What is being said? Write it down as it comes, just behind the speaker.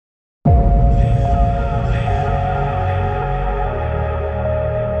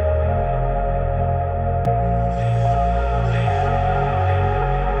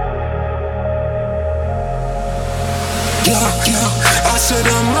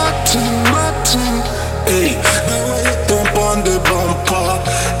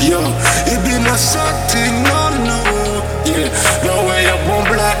something, no, no. Yeah, the way you boom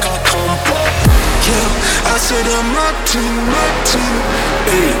like a compa. Yeah, I said I'm nothing, nothing.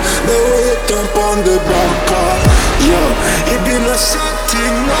 Hey, the way you thump on the bumper. Yeah, it be no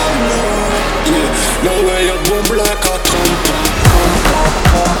something, no, no. Yeah, the way you boom like a compa.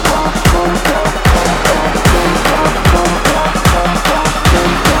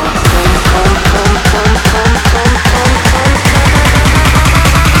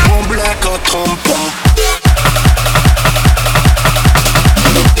 Boom like a compa.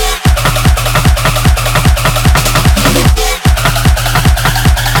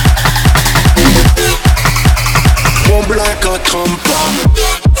 Like a trompa.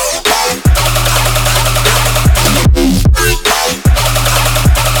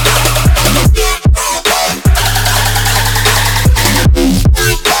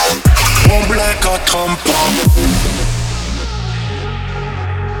 Bomb like a trompa.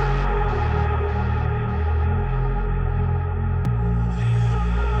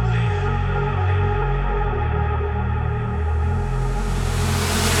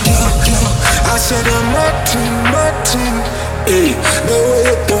 I said I'm nothing, nothing. Hey, the way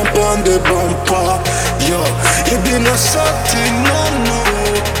you thump on the bumper. Yo, it be no something, no, no.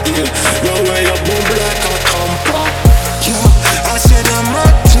 Yeah, the way you boom like a compa. Yo, I said I'm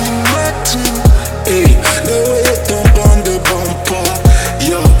nothing, nothing. Hey, the way you thump on the bumper.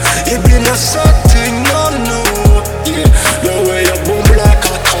 Yo, it be no something, no, no. Yeah, the way you boom like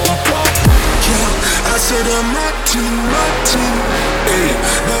a compa. Yo, I said I'm nothing, nothing. Hey,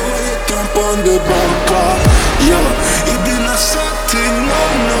 the way you thump on the bumper. Yo, it be no something, no,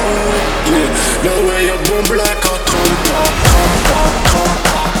 no. Yeah, the way you boom like a compa, compa,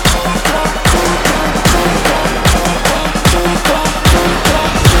 compa, compa, compa, compa, compa, compa,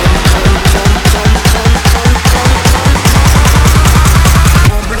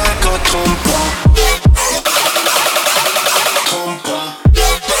 boom like a compa, compa.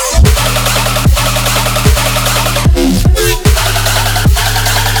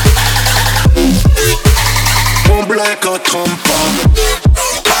 Like a trompa.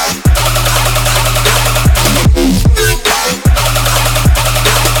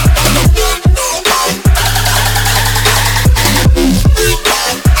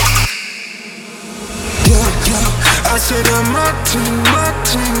 I said I'm nothing,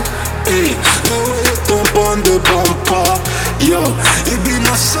 nothing. Hey, the way you thump on the bumper. Yo, it be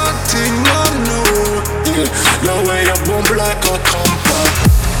no something, no, no. Yeah, the way you boom like a trompa.